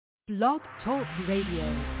Blog Talk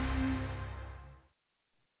Radio.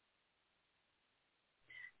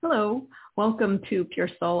 Hello, welcome to Pure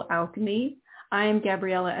Soul Alchemy. I'm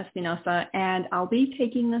Gabriela Espinosa, and I'll be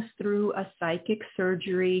taking us through a psychic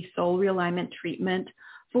surgery soul realignment treatment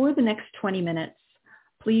for the next 20 minutes.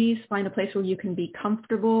 Please find a place where you can be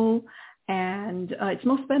comfortable, and it's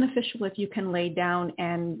most beneficial if you can lay down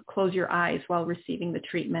and close your eyes while receiving the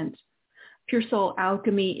treatment. Pure Soul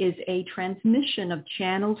Alchemy is a transmission of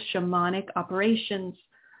channeled shamanic operations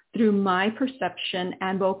through my perception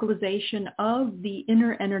and vocalization of the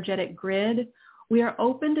inner energetic grid. We are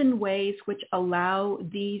opened in ways which allow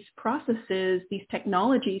these processes, these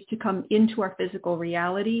technologies to come into our physical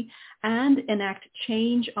reality and enact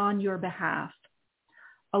change on your behalf.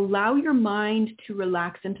 Allow your mind to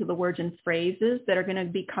relax into the words and phrases that are going to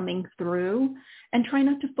be coming through, and try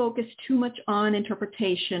not to focus too much on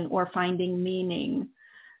interpretation or finding meaning.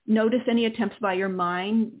 Notice any attempts by your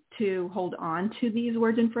mind to hold on to these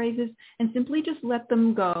words and phrases, and simply just let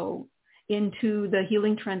them go into the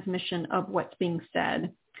healing transmission of what's being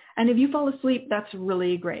said. And if you fall asleep, that's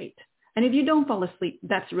really great. And if you don't fall asleep,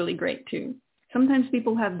 that's really great too. Sometimes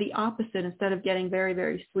people have the opposite. Instead of getting very,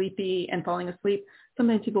 very sleepy and falling asleep,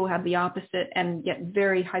 sometimes people have the opposite and get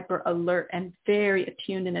very hyper alert and very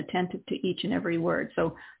attuned and attentive to each and every word.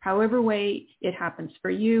 So however way it happens for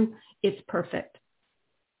you, it's perfect.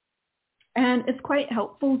 And it's quite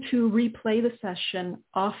helpful to replay the session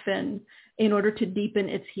often in order to deepen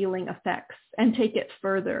its healing effects and take it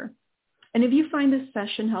further. And if you find this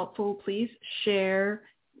session helpful, please share,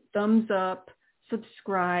 thumbs up,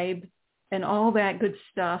 subscribe, and all that good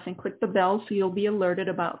stuff, and click the bell so you'll be alerted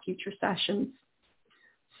about future sessions.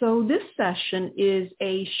 So this session is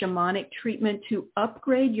a shamanic treatment to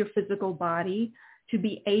upgrade your physical body to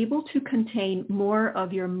be able to contain more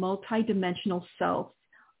of your multidimensional self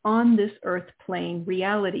on this earth plane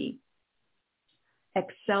reality,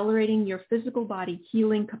 accelerating your physical body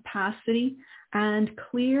healing capacity and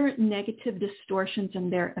clear negative distortions and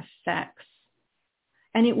their effects.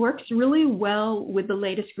 And it works really well with the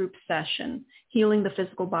latest group session, Healing the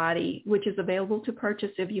Physical Body, which is available to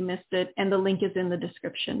purchase if you missed it, and the link is in the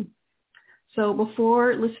description. So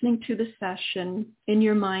before listening to the session, in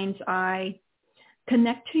your mind's eye,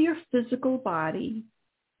 connect to your physical body.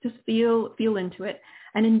 Just feel into it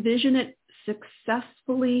and envision it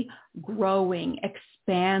successfully growing,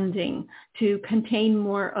 expanding to contain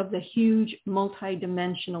more of the huge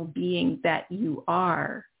multidimensional being that you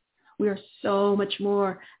are. We are so much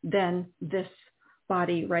more than this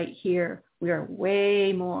body right here. We are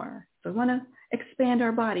way more. So we want to expand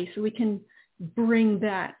our body so we can bring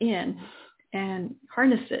that in and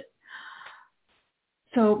harness it.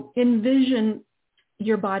 So envision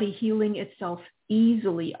your body healing itself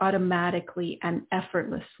easily, automatically, and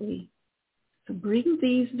effortlessly. So bring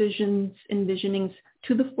these envisionings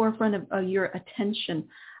to the forefront of your attention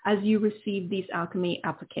as you receive these alchemy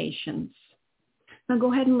applications. Now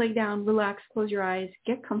go ahead and lay down, relax, close your eyes,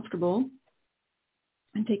 get comfortable,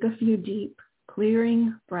 and take a few deep,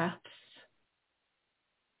 clearing breaths.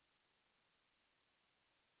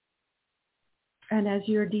 And as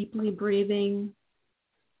you're deeply breathing,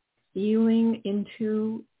 feeling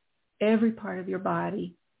into every part of your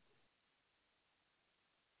body,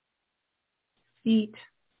 feet,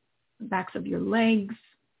 the backs of your legs,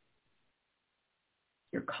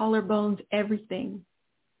 your collarbones, everything.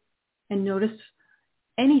 And notice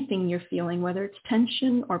anything you're feeling, whether it's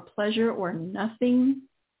tension or pleasure or nothing,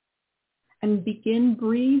 and begin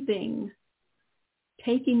breathing,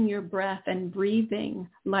 taking your breath and breathing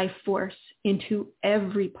life force into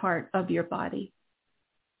every part of your body.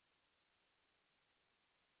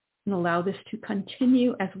 And allow this to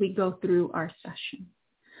continue as we go through our session.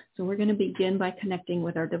 So we're going to begin by connecting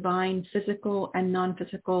with our divine physical and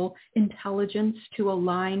non-physical intelligence to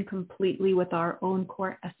align completely with our own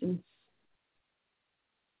core essence,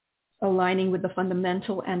 aligning with the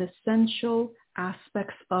fundamental and essential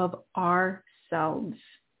aspects of ourselves,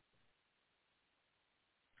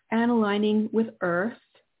 and aligning with Earth,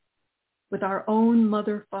 with our own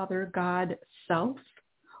Mother, Father, God self,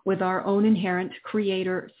 with our own inherent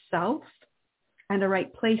creator self, and a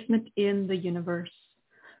right placement in the universe.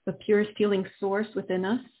 The purest healing source within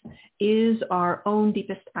us is our own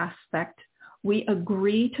deepest aspect. We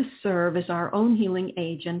agree to serve as our own healing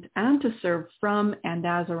agent and to serve from and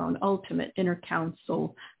as our own ultimate inner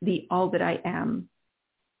counsel, the all that I am.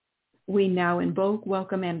 We now invoke,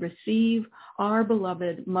 welcome, and receive our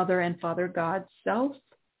beloved Mother and Father God self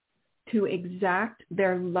to exact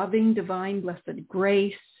their loving, divine, blessed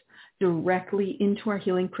grace directly into our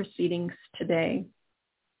healing proceedings today.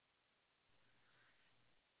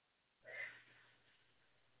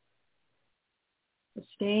 So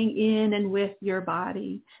staying in and with your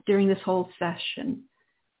body during this whole session.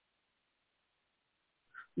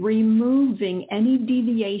 Removing any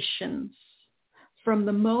deviations from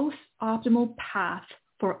the most optimal path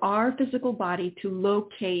for our physical body to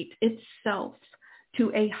locate itself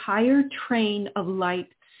to a higher train of light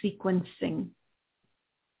sequencing.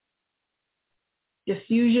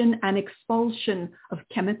 Diffusion and expulsion of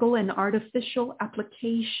chemical and artificial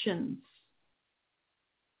applications.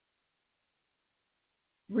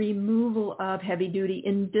 Removal of heavy-duty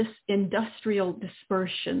industrial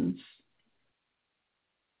dispersions.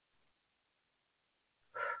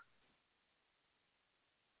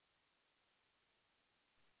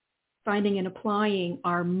 Finding and applying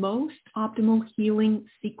our most optimal healing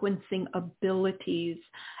sequencing abilities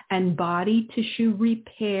and body tissue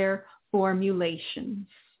repair formulations.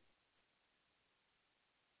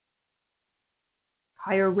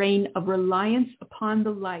 Higher reign of reliance upon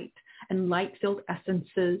the light and light-filled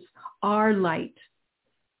essences, our light.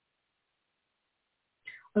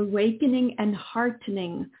 Awakening and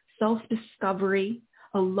heartening self-discovery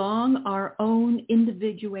along our own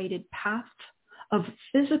individuated path of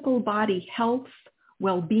physical body health,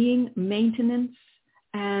 well-being, maintenance,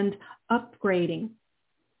 and upgrading.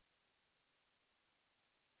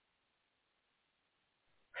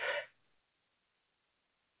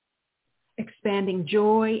 Expanding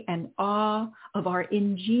joy and awe of our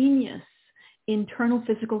ingenious internal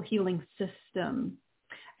physical healing system,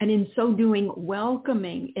 and in so doing,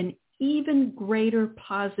 welcoming an even greater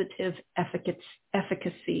positive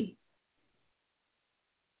efficacy.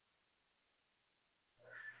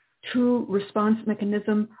 True response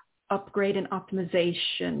mechanism, upgrade and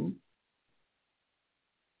optimization.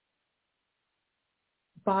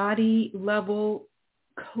 Body level,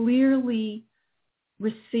 clearly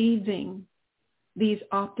receiving these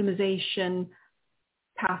optimization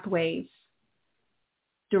pathways,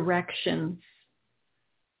 directions.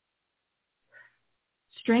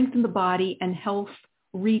 Strengthen the body and health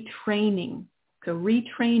retraining. So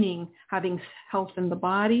retraining, having health in the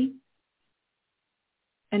body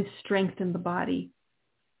and strengthen the body.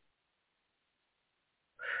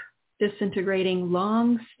 Disintegrating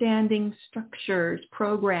long-standing structures,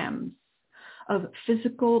 programs of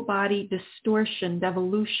physical body distortion,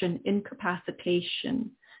 devolution,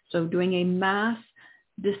 incapacitation. So doing a mass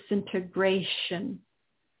disintegration.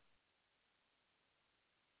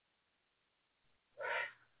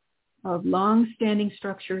 Of long-standing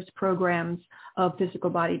structures, programs of physical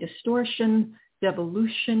body distortion,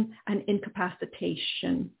 devolution, and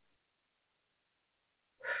incapacitation.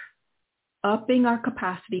 Upping our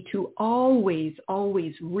capacity to always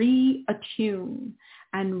reattune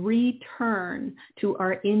and return to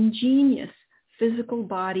our ingenious physical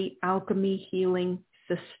body alchemy healing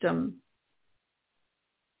system.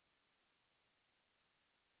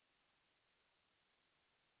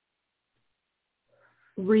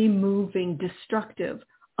 Removing destructive,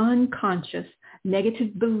 unconscious,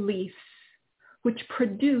 negative beliefs which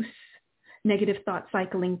produce negative thought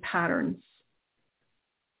cycling patterns.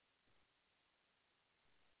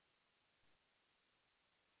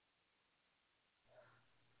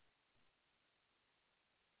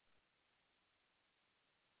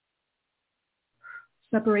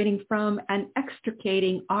 Separating from and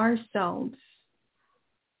extricating ourselves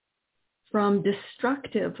from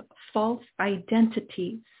destructive false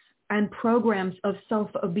identities and programs of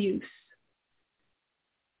self-abuse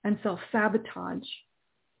and self-sabotage,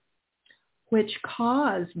 which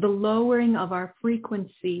cause the lowering of our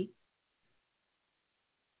frequency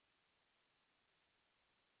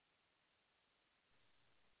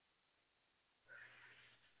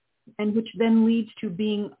and which then leads to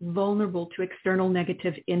being vulnerable to external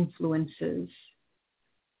negative influences.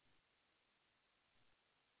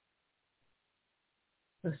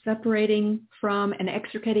 So separating from and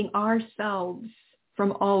extricating ourselves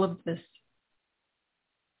from all of this.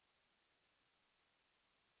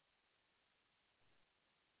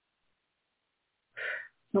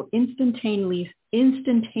 So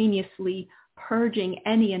instantaneously purging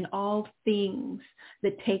any and all things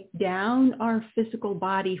that take down our physical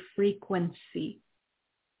body frequency.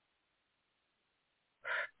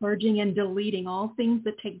 Purging and deleting all things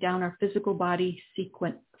that take down our physical body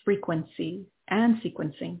frequency and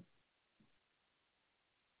sequencing.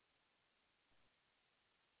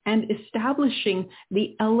 And establishing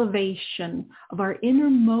the elevation of our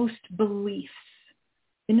innermost beliefs,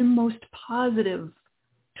 innermost positive,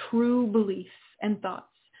 true beliefs and thoughts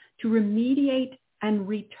to remediate and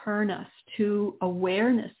return us to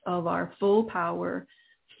awareness of our full power,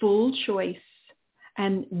 full choice,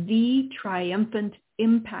 and the triumphant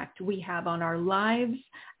impact we have on our lives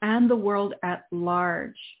and the world at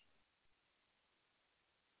large.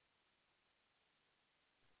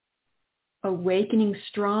 Awakening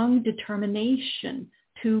strong determination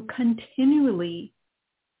to continually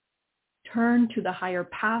turn to the higher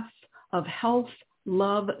path of health,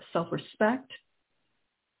 love, self-respect,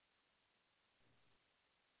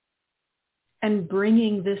 and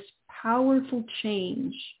bringing this powerful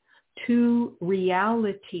change to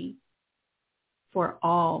reality for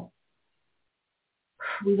all.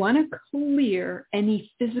 We want to clear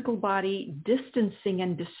any physical body distancing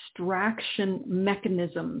and distraction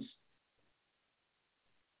mechanisms,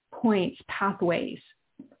 points, pathways,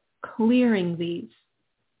 clearing these.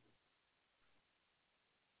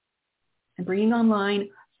 And bringing online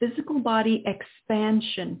physical body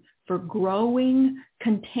expansion for growing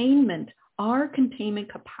containment, our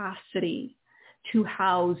containment capacity to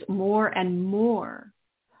house more and more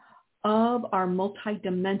of our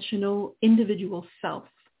multidimensional individual self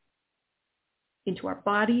into our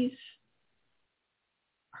bodies,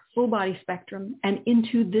 our full body spectrum, and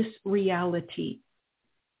into this reality.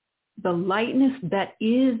 The lightness that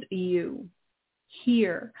is you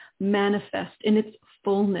here manifest in its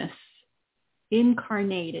fullness,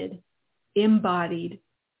 incarnated, embodied,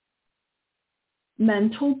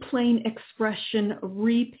 mental plane expression,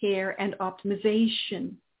 repair, and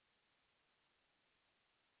optimization.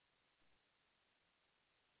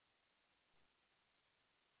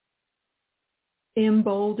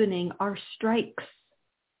 Emboldening our strikes,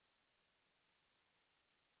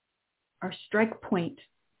 our strike point.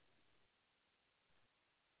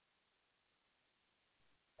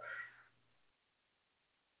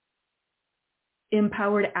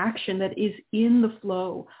 Empowered action that is in the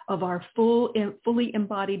flow of our fully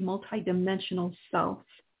embodied multidimensional self.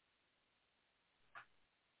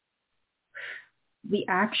 The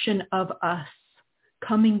action of us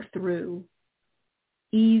coming through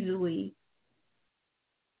easily,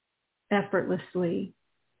 effortlessly,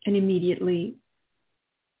 and immediately.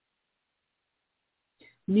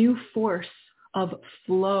 New force of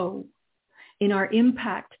flow in our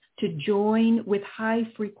impact to join with high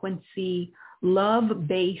frequency,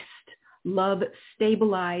 love-based,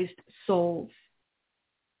 love-stabilized souls.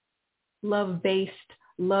 Love-based,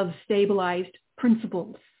 love-stabilized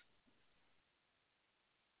principles.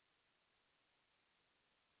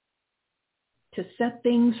 To set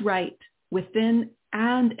things right within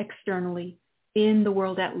and externally in the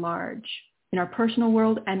world at large, in our personal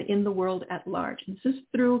world and in the world at large. And this is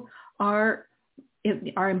through our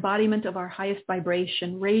embodiment of our highest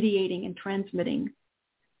vibration, radiating and transmitting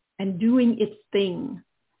and doing its thing.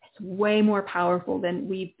 It's way more powerful than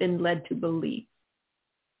we've been led to believe.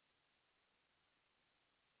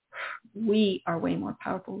 We are way more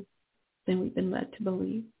powerful than we've been led to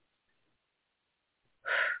believe.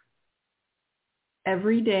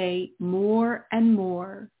 Every day, more and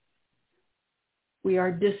more, we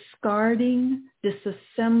are discarding,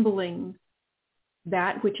 disassembling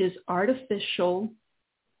that which is artificial,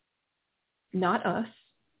 not us,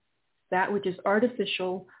 that which is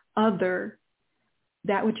artificial, other,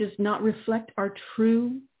 that which does not reflect our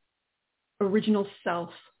true original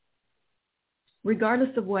self,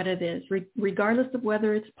 regardless of what it is, regardless of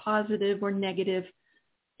whether it's positive or negative.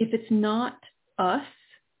 If it's not us,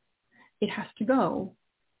 it has to go.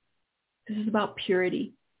 This is about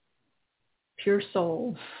purity, pure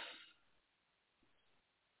soul.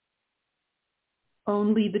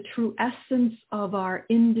 Only the true essence of our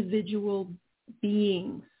individual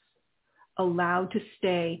beings allowed to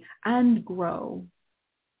stay and grow.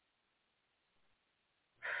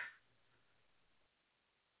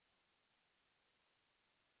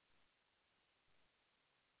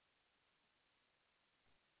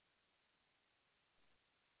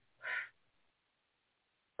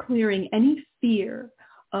 Clearing any fear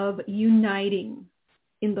of uniting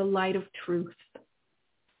in the light of truth.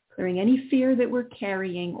 Clearing any fear that we're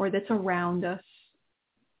carrying or that's around us.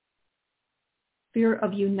 Fear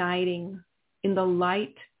of uniting in the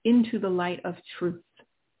light, into the light of truth.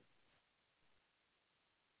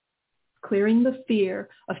 Clearing the fear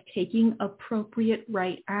of taking appropriate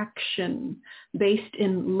right action based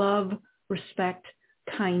in love, respect,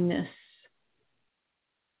 kindness.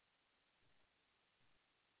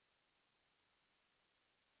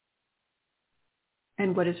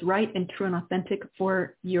 And what is right and true and authentic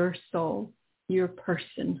for your soul, your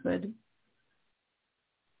personhood.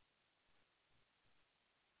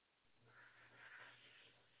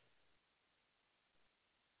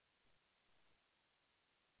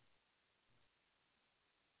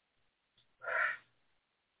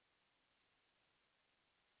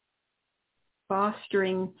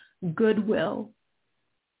 Fostering goodwill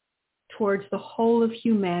towards the whole of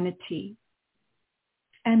humanity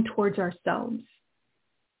and towards ourselves,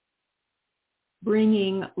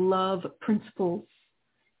 bringing love principles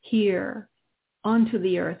here onto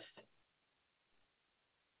the earth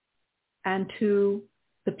and to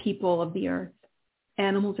the people of the earth,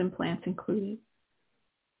 animals and plants included.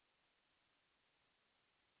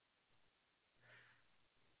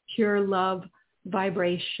 Pure love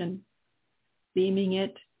vibration, beaming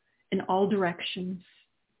it in all directions.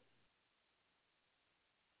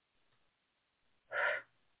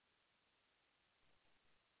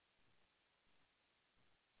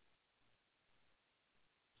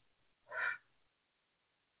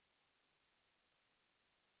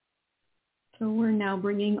 So we're now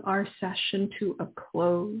bringing our session to a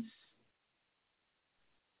close.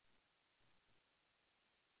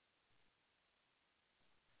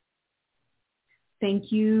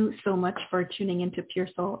 Thank you so much for tuning into Pure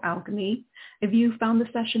Soul Alchemy. If you found the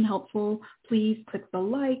session helpful, please click the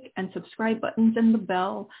like and subscribe buttons and the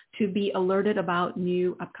bell to be alerted about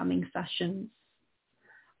new upcoming sessions.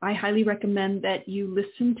 I highly recommend that you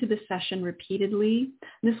listen to the session repeatedly.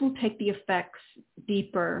 This will take the effects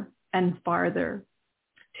deeper and farther.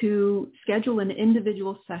 To schedule an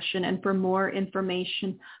individual session and for more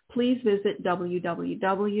information, please visit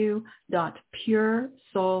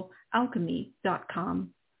www.puresoulalchemy.com.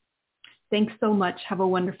 Thanks so much. Have a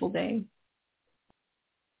wonderful day.